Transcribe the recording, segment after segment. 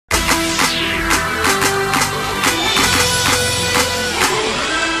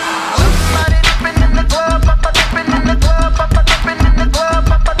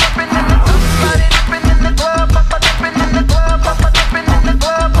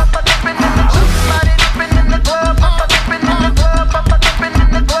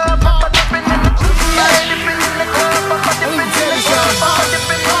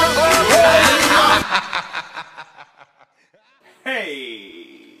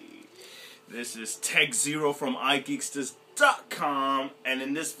This is TechXero from iGeeksters.com, and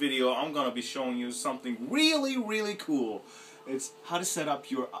in this video I'm going to be showing you something really cool. It's how to set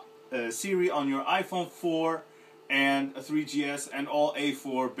up your Siri on your iPhone 4 and a 3GS and all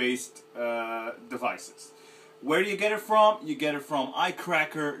A4 based devices. Where do you get it from? You get it from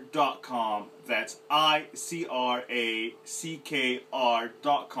iCracker.com. That's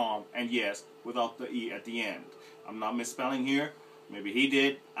ICRACKR.com, and yes, without the E at the end. I'm not misspelling here. Maybe he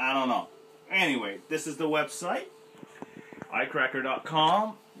did. I don't know. Anyway, this is the website,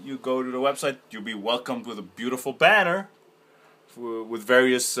 iCracker.com. You go to the website, you'll be welcomed with a beautiful banner with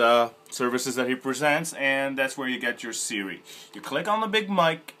various services that he presents, and that's where you get your Siri. You click on the big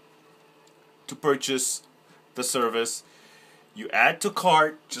mic to purchase the service. You add to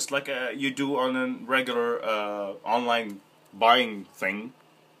cart, just like you do on a regular online buying thing.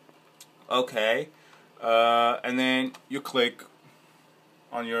 Okay. And then you click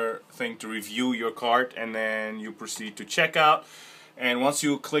on your thing to review your cart, and then you proceed to checkout. And once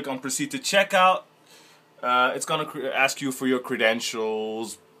you click on proceed to checkout, it's gonna ask you for your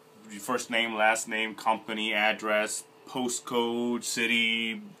credentials, your first name, last name, company, address, postcode,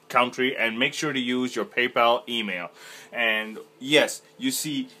 city, country, and make sure to use your PayPal email. And yes, you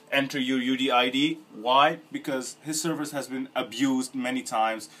see enter your UDID. Why? Because his service has been abused many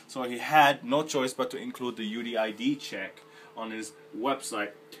times, so he had no choice but to include the UDID check on his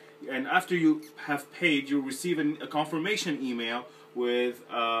website. And after you have paid, you'll receive a confirmation email with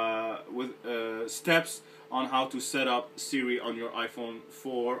steps on how to set up Siri on your iPhone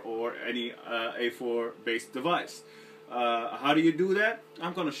 4 or any A4 based device. How do you do that?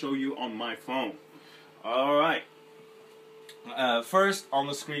 I'm going to show you on my phone. Alright. First on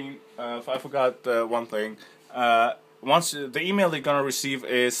the screen, if I forgot one thing, once the email you're going to receive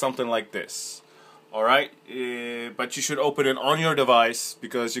is something like this. Alright, but you should open it on your device,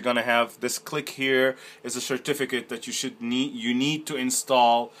 because you're gonna have this. Click here is a certificate that you need to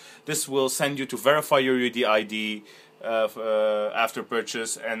install. This will send you to verify your UDID after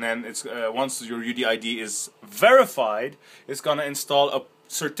purchase, and then it's once your UDID is verified, it's gonna install a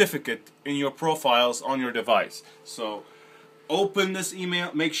certificate in your profiles on your device. So open this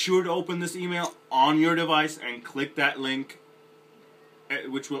email. Make sure to open this email on your device and click that link,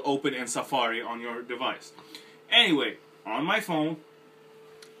 which will open in Safari on your device. Anyway, on my phone,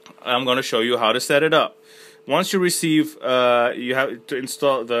 I'm going to show you how to set it up. Once you receive, you have to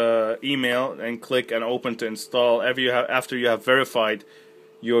install the email and click and open to install. After you have verified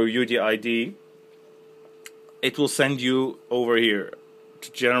your UDID, it will send you over here to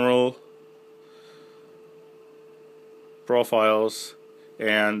General, Profiles,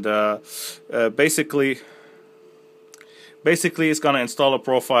 and basically it's going to install a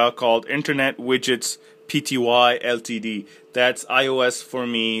profile called Internet Widgets Pty Ltd. That's iOS for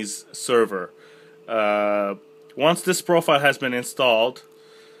Me's server. Once this profile has been installed,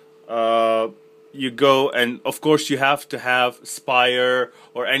 you go, and of course you have to have Spire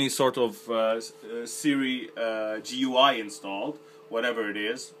or any sort of Siri GUI installed, whatever it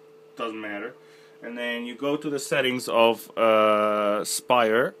is, doesn't matter. And then you go to the settings of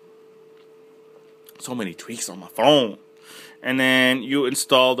Spire. So many tweaks on my phone. And then you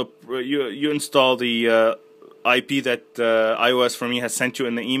install the IP that iOS for Me has sent you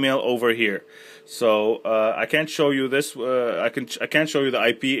in the email over here. So I can't show you this. I can't show you the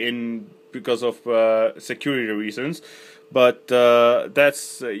IP because of security reasons. But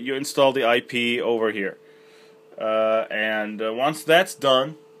that's you install the IP over here. And once that's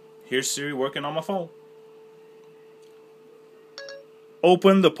done, here's Siri working on my phone.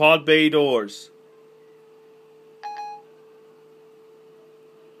 Open the pod bay doors.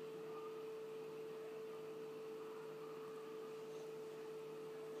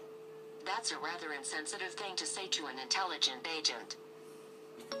 That's a rather insensitive thing to say to an intelligent agent.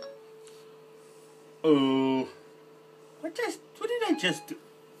 Oh, what did I just do?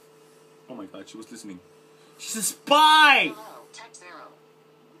 Oh my God, she was listening. She's a spy! Hello, TechXero.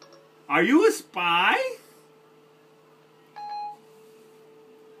 Are you a spy?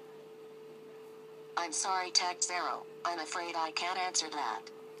 I'm sorry, TechXero. I'm afraid I can't answer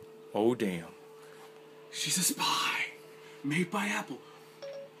that. Oh damn. She's a spy. Made by Apple.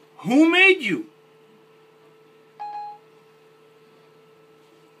 Who made you?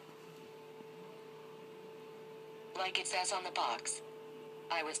 Like it says on the box,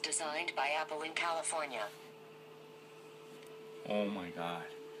 I was designed by Apple in California. Oh my God.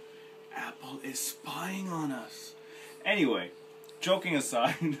 Apple is spying on us. Anyway, joking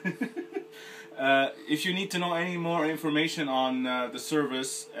aside, if you need to know any more information on the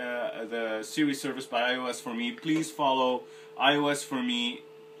service, the Siri service by iOS for Me, please follow iOS for Me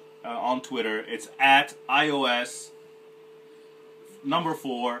on Twitter. It's at iOS number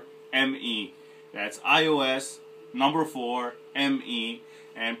 4 ME. That's iOS number 4 ME.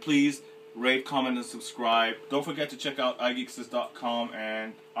 And please rate, comment, and subscribe. Don't forget to check out iGeeksys.com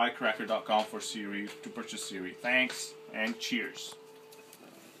and iCracker.com for Siri to purchase Siri. Thanks and cheers.